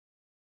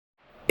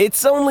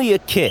It's only a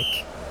kick,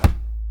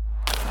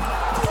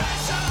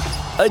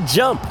 a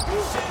jump,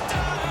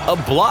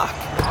 a block.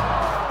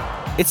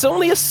 It's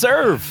only a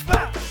serve.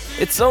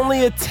 It's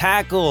only a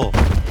tackle,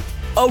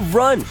 a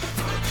run.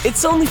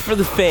 It's only for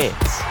the fans.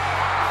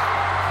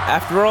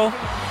 After all,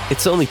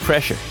 it's only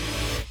pressure.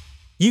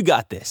 You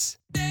got this.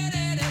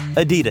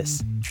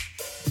 Adidas.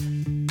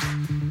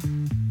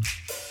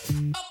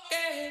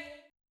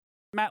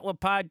 Matt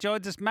Leppard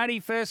joins us. Matty,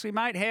 firstly,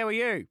 mate, how are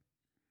you?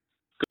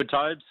 Good,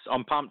 Tobes.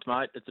 I'm pumped,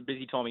 mate. It's a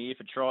busy time of year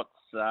for Trots.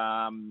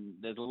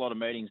 There's a lot of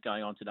meetings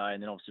going on today,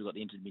 and then obviously we've got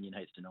the Inter-Dominion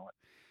heats tonight.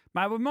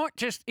 Mate, we might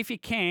just, if you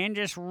can,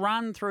 just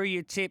run through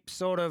your tips,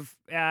 sort of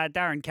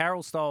Darren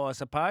Carroll style, I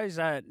suppose.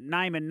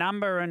 Name and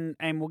number, and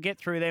we'll get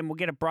through them. We'll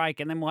get a break,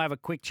 and then we'll have a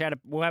quick chat.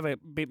 We'll have a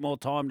bit more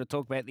time to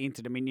talk about the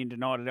Inter-Dominion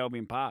tonight at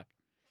Albion Park.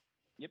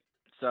 Yep.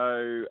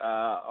 So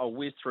I'll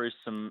whiz through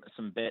some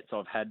bets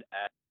I've had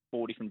at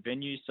 4 different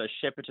venues. So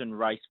Shepparton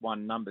race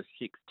 1, number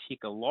 6, Tick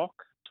a Lock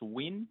to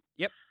win.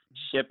 Yep.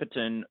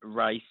 Shepparton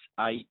race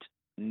 8,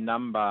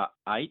 number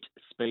 8,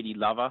 Speedy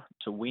Lover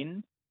to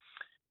win.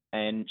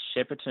 And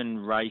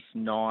Shepparton race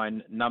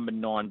 9, number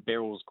 9,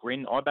 Beryl's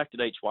Grin. I backed it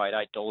each way at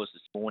 $8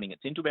 this morning.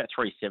 It's into about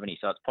 $3.70,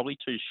 so it's probably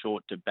too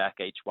short to back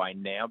each way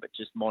now, but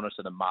just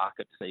monitor the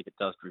market to see if it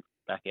does drift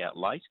back out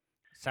late.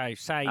 So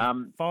say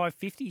 $5.50,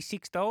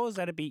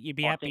 $6, you'd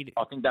be happy.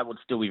 I think that would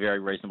still be very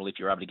reasonable if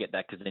you're able to get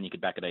that, because then you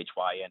could back it each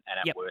way and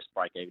at worst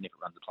break even if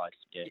it runs the place.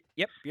 Yeah.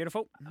 Yep,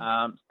 beautiful.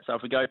 So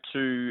if we go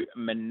to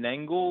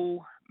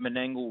Menangle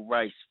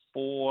race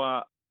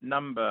 4,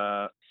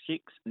 number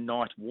 6,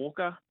 Night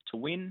Walker to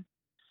win.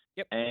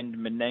 Yep. And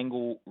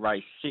Menangle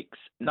race 6,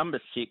 number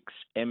 6,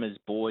 Emma's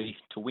Boy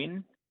to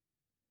win.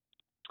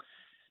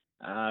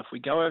 If we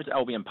go over to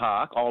Albion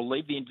Park, I'll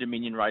leave the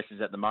Inter-Dominion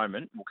races at the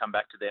moment. We'll come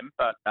back to them.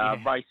 But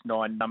race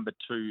 9, number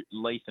 2,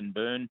 Leith and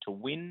Burn to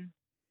win.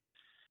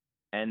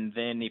 And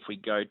then if we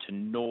go to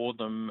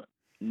Northam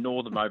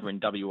over in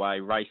WA,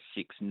 race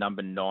 6,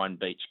 number 9,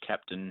 Beach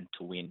Captain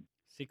to win.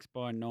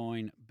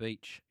 6x9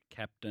 Beach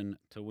Captain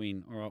to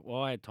win. All right,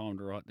 well, I had time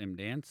to write them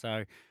down,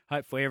 so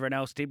hopefully everyone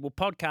else did. We'll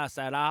podcast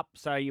that up,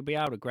 so you'll be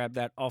able to grab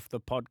that off the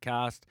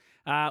podcast.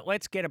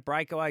 Let's get a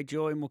breakaway,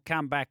 Joy, and we'll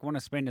come back. I want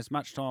to spend as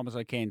much time as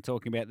I can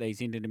talking about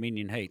these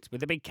Inter-Dominion heats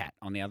with the Big Cat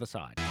on the other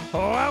side.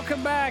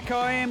 Welcome back.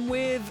 I am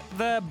with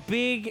the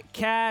Big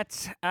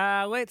Cat.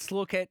 Let's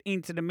look at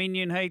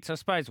Inter-Dominion heats. I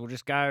suppose we'll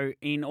just go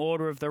in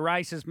order of the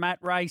races. Matt,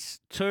 race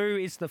 2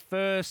 is the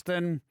first,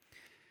 and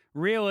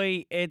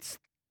really it's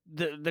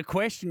The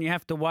question you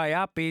have to weigh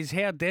up is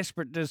how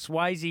desperate does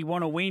Swayze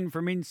want to win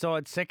from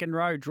inside second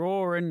row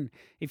draw? And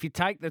if you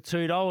take the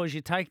 $2,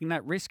 you're taking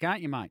that risk,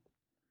 aren't you, mate?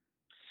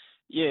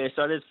 Yeah,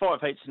 so there's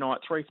 5 heats tonight,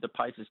 3 for the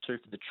Pacers, 2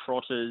 for the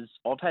Trotters.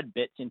 I've had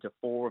bets into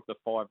 4 of the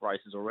 5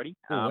 races already.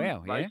 Oh,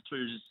 wow, Race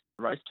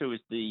 2 is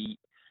the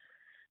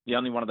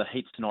only one of the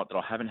heats tonight that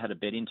I haven't had a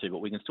bet into, but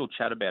we can still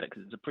chat about it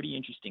because it's a pretty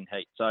interesting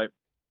heat. So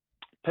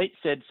Pete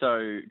Said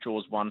So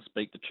draws 1,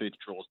 Speak the Truth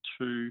draws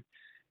 2.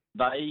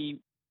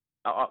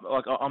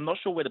 I'm not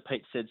sure whether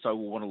Pete Said So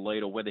will want to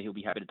lead or whether he'll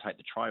be happy to take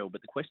the trail,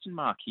 but the question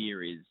mark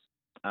here is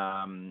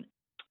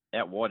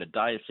out wider,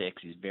 Deus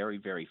Ex is very,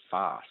 very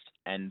fast,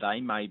 and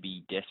they may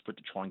be desperate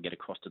to try and get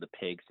across to the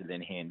pegs to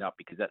then hand up,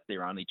 because that's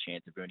their only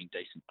chance of earning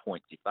decent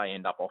points. If they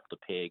end up off the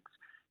pegs,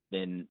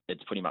 then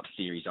it's pretty much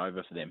series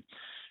over for them.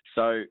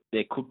 So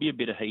there could be a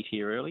bit of heat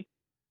here early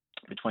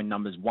between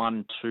numbers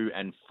 1, 2,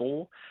 and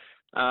 4.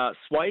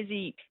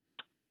 Swayze,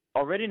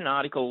 I read in an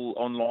article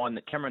online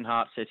that Cameron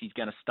Hart says he's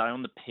going to stay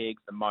on the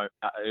pegs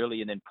early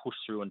and then push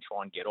through and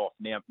try and get off.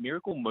 Now,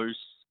 Miracle Moose,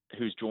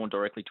 who's drawn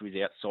directly to his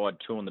outside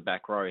 2 on the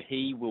back row,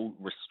 he will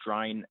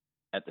restrain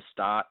at the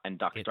start and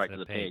duck straight to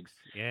the pegs.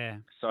 Yeah.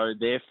 So,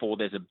 therefore,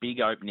 there's a big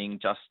opening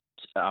just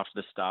after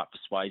the start for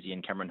Swayze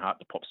and Cameron Hart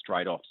to pop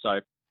straight off. So,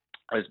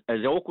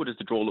 as awkward as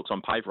the draw looks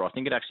on paper, I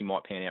think it actually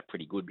might pan out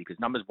pretty good, because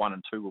numbers 1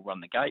 and 2 will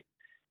run the gate.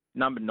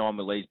 Number 9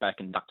 will ease back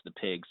and duck to the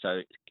pegs, so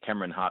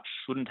Cameron Hart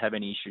shouldn't have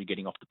any issue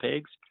getting off the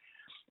pegs.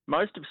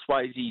 Most of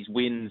Swayze's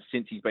wins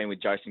since he's been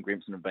with Jason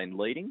Grimson have been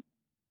leading.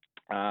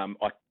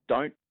 I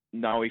don't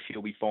know if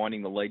he'll be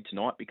finding the lead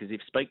tonight, because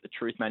if Speak the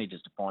Truth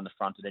manages to find the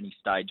front at any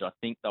stage, I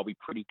think they'll be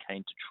pretty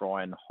keen to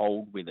try and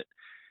hold with it,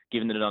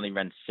 given that it only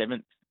ran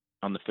 7th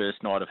on the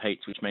first night of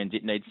heats, which means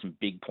it needs some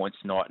big points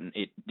tonight, and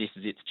this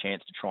is its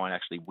chance to try and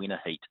actually win a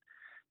heat.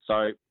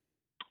 So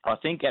I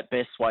think at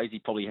best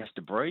Swayze probably has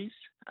to breeze,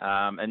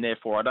 and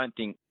therefore I don't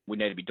think we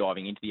need to be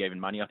diving into the even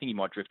money. I think he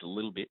might drift a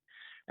little bit,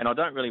 and I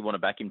don't really want to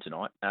back him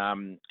tonight.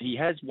 He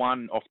has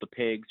won off the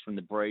pegs from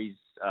the breeze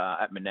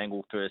at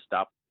Menangle first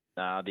up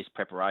this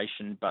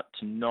preparation, but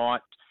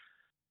tonight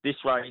this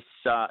race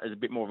is a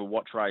bit more of a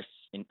watch race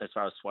as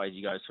far as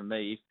Swayze goes for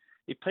me.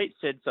 If Pete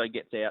Said So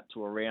gets out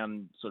to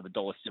around sort of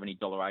 $1.70,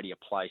 $1.80 a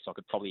place, I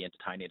could probably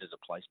entertain it as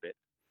a place bet.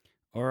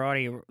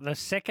 Alrighty, the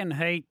second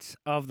heat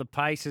of the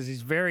Pacers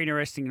is very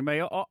interesting to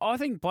me. I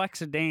think Black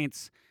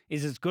Sedance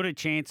is as good a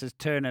chance as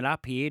Turn It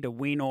Up here to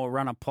win or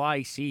run a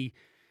place. He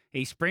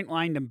He sprint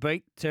laned and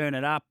beat Turn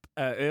It Up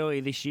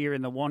earlier this year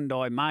in the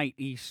Wandai Mate.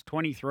 He's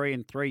 23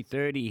 and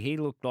 330. He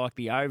looked like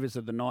the overs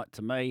of the night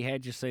to me.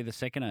 How'd you see the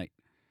second heat?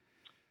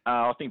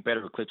 I think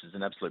Better Eclipse is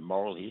an absolute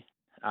moral here.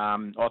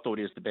 I thought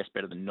he was the best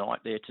bet of the night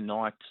there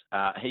tonight.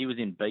 He was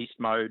in beast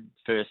mode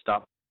first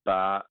up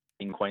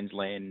in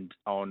Queensland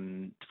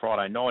on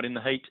Friday night in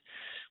the heat.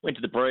 Went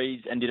to the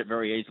breeze and did it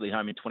very easily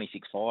home in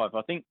 26.5.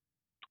 I think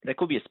there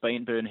could be a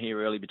speed burn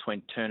here early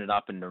between Turn It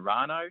Up and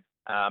Narano.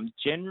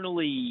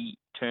 Generally,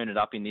 Turn It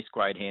Up in this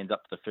grade hands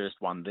up to the first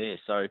one there.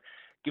 So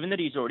given that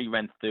he's already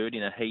ran third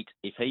in a heat,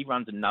 if he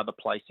runs another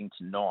placing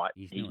tonight,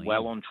 he's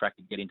well on track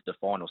to get into the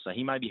final. So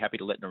he may be happy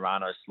to let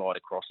Narano slide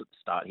across at the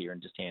start here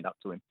and just hand up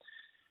to him.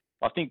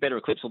 I think Better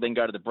Eclipse will then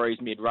go to the breeze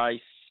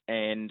mid-race,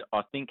 and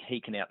I think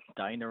he can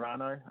outstay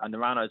Narano.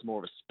 Narano's more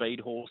of a speed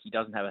horse. He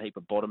doesn't have a heap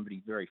of bottom, but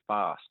he's very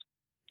fast.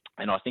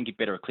 And I think if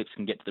Better Eclipse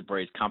can get to the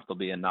breeze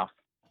comfortably enough,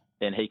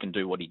 then he can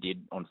do what he did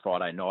on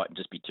Friday night and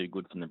just be too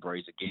good from the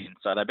breeze again.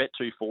 So they bet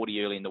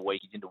 240 early in the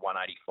week. He's into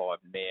 185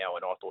 now,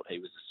 and I thought he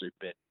was a super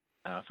bet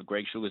for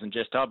Greg Sugars and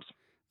Jess Tubbs.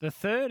 The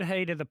third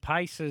heat of the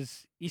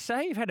Pacers, you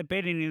say you've had a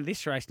bet into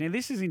this race. Now,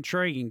 this is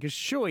intriguing because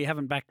sure you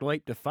haven't backed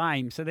Leap to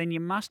Fame, so then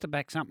you must have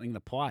backed something to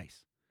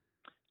place.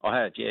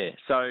 I had, yeah.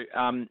 So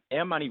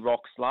our money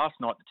rocks last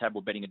night. The tab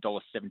were betting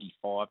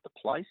 $1.75 the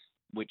place,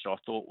 which I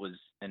thought was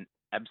an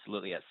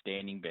absolutely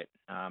outstanding bet.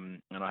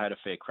 And I had a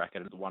fair crack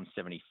at it at the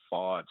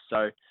 175.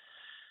 So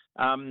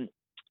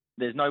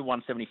there's no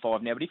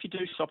 175 now, but if you do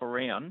shop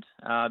around,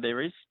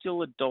 there is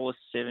still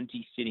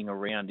 $1.70 sitting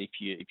around if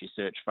you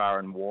search far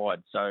and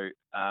wide. So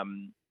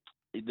the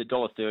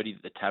 $1.30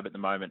 at the tab at the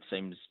moment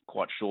seems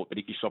quite short, but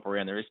if you shop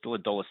around, there is still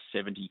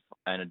 $1.70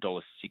 and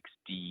 $1.60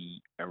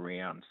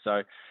 around.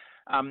 So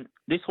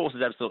this horse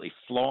is absolutely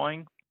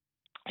flying.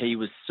 He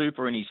was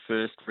super in his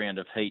first round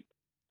of heat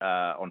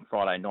on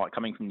Friday night,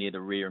 coming from near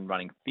the rear and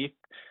running fifth.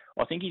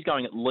 I think he's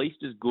going at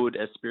least as good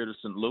as Spirit of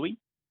St. Louis.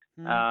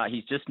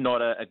 He's just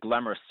not a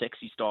glamorous,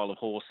 sexy style of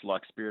horse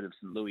like Spirit of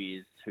St. Louis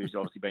is, who's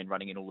obviously been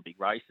running in all the big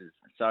races.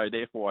 So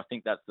therefore, I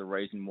think that's the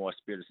reason why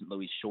Spirit of St.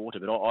 Louis is shorter.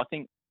 But I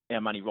think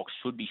our money rocks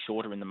should be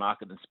shorter in the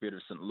market than Spirit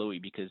of St. Louis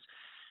because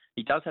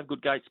he does have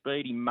good gate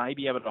speed. He may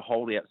be able to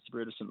hold out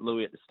Spirit of St.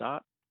 Louis at the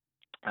start.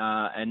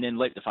 And then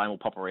Leap to Fame will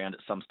pop around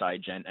at some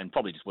stage and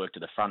probably just work to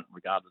the front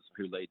regardless of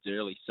who leads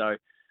early. So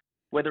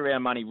whether our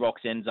money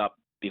rocks ends up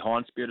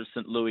behind Spirit of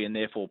St. Louis and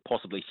therefore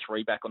possibly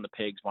three back on the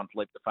pegs once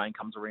Leap to Fame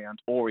comes around,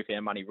 or if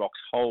our money rocks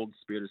holds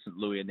Spirit of St.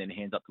 Louis and then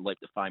hands up to Leap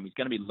to Fame, he's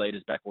going to be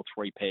leaders back or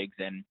three pegs,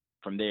 and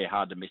from there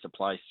hard to miss a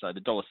place. So the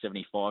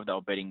 $1.75 they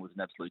were betting was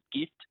an absolute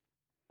gift,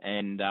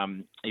 and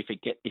if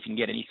you can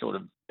get any sort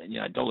of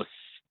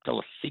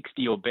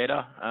 $1.60 or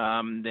better,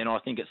 then I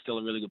think it's still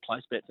a really good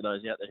place bet for those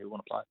out there who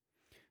want to play.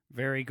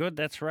 Very good.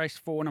 That's race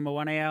 4, number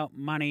 1, our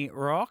money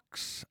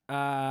rocks.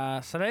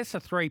 So that's the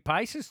 3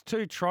 paces,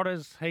 2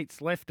 trotters, heats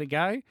left to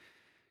go.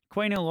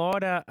 Queen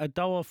Elida,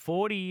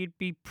 $1.40. You'd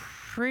be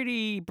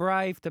pretty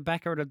brave to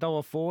back her at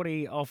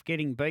 $1.40 off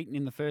getting beaten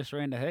in the first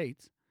round of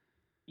heats.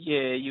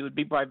 Yeah, you would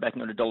be brave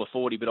backing her at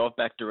 $1.40, but I've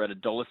backed her at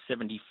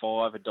 $1.75,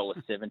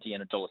 $1.70,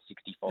 and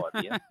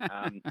 $1.65 here.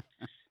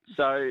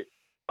 So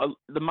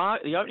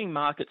the opening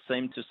market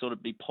seemed to sort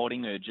of be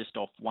potting her just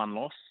off one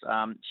loss.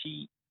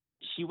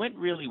 She went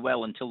really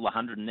well until the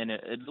 100, and then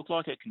it looked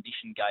like her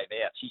condition gave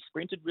out. She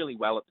sprinted really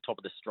well at the top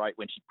of the straight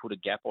when she put a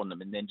gap on them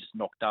and then just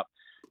knocked up.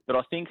 But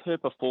I think her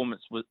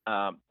performance was,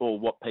 or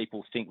what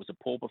people think was a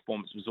poor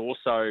performance, was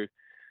also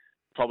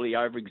probably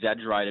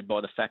over-exaggerated by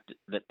the fact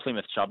that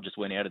Plymouth Chubb just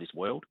went out of this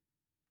world.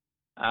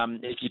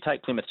 If you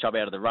take Plymouth Chubb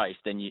out of the race,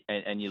 then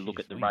you look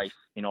at the race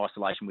in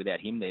isolation without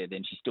him there,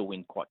 then she still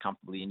wins quite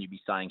comfortably, and you'd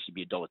be saying she'd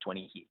be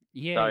 $1.20 here.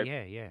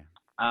 Yeah.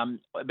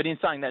 But in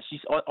saying that,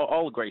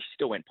 I'll agree, she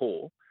still went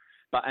poor.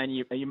 But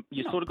you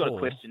sort of got to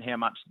question how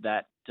much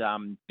that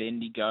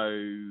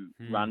Bendigo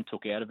run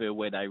took out of her,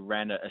 where they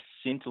ran a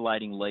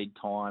scintillating lead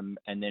time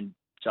and then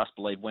Just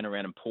Believe went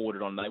around and poured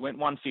it on. They went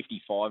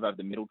 155 over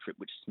the middle trip,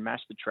 which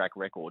smashed the track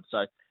record.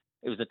 So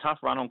it was a tough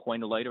run on Queen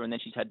Elida, and then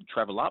she's had to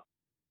travel up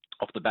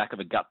off the back of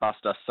a gut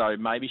buster. So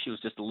maybe she was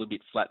just a little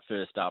bit flat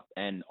first up,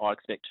 and I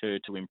expect her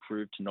to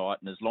improve tonight.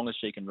 And as long as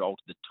she can roll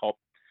to the top,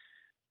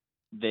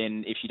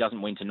 then if she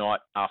doesn't win tonight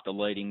after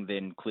leading,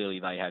 then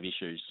clearly they have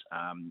issues.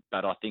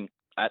 But I think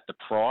at the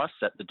price,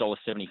 at the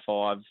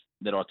 $1.75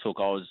 that I took,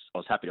 I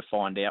was happy to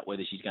find out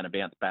whether she's going to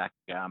bounce back.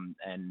 And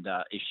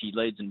if she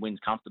leads and wins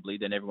comfortably,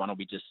 then everyone will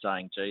be just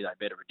saying, gee, they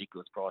bet a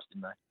ridiculous price,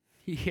 didn't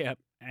they? Yeah.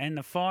 And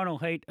the final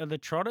heat of the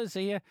trotters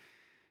here,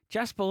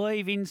 Just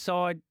Believe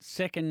inside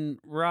second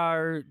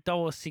row,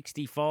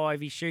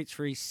 $1.65. He shoots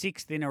for his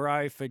 6th in a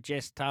row for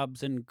Jess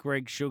Tubbs and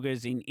Greg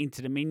Sugars in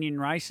Inter Dominion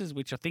races,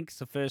 which I think is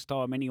the first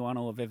time anyone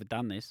will have ever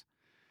done this.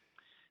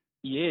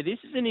 Yeah, this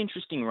is an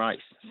interesting race.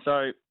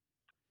 So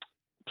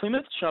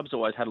Plymouth Chubb's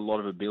always had a lot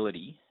of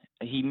ability.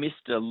 He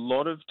missed a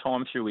lot of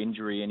time through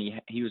injury, and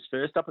he was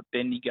first up at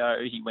Bendigo.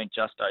 He went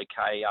just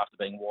okay after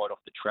being wide off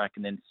the track,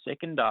 and then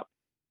second up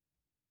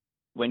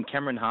when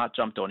Cameron Hart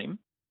jumped on him.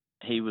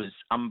 he was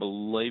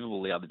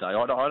unbelievable the other day.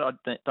 I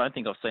don't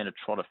think I've seen a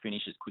trotter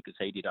finish as quick as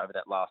he did over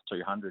that last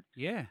 200.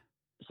 Yeah.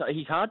 So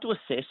he's hard to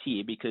assess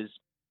here because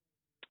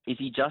is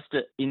he just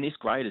in this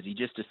grade? Is he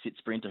just a sit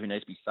sprinter who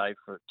needs to be saved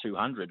for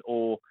 200,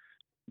 or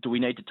do we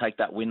need to take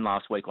that win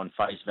last week on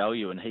face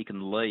value and he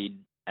can lead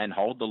and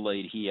hold the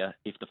lead here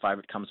if the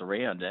favourite comes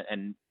around?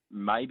 And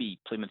maybe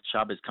Plymouth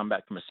Chubb has come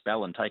back from a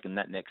spell and taken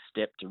that next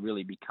step to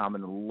really become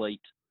an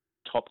elite,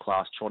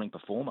 top-class trotting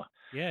performer.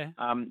 Yeah.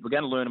 We're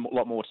going to learn a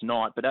lot more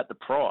tonight, but at the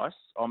price,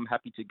 I'm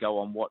happy to go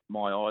on what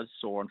my eyes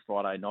saw on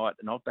Friday night,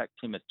 and I've backed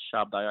Plymouth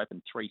Chubb. They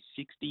opened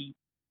 360.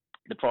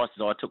 The prices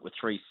I took were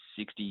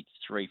 360,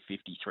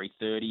 350,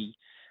 330.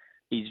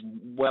 He's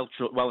well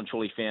and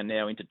truly found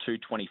now into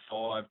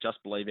 225.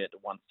 Just Believe out to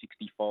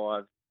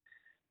 165.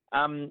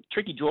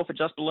 Tricky draw for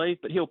Just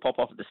Believe, but he'll pop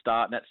off at the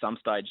start and at some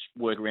stage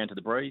work around to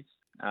the breeze.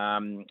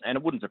 And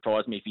it wouldn't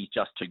surprise me if he's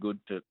just too good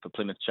for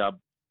Plymouth Chubb.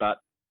 But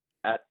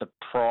at the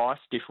price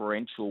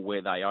differential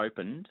where they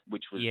opened,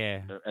 which was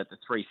at the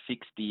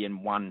 360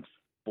 and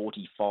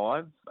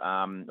 145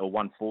 or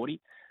 140,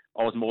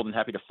 I was more than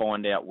happy to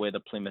find out whether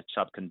Plymouth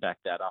Chubb can back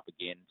that up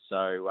again.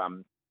 So,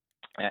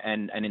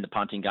 and in the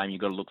punting game, you've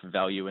got to look for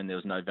value, and there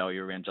was no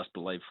value around Just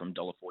Believe from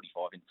 $1.45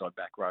 inside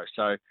back row.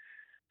 So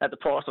at the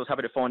price, I was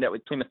happy to find out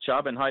with Plymouth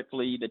Chubb, and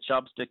hopefully the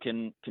Chubbster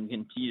can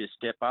continue to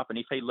step up. And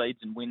if he leads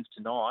and wins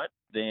tonight,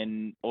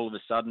 then all of a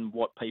sudden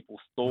what people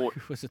thought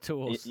was a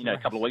two-horse a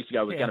couple of weeks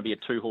ago was going to be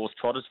a two-horse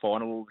trotters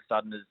final, all of a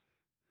sudden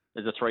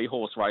there's a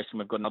three-horse race, and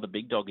we've got another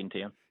big dog in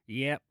town.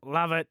 Yep,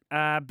 love it.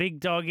 Big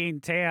dog in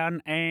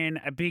town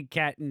and a big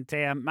cat in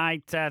town.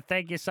 Mate,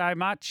 thank you so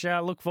much.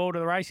 Look forward to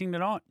the racing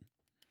tonight.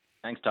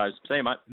 Thanks, Toes. See you, mate.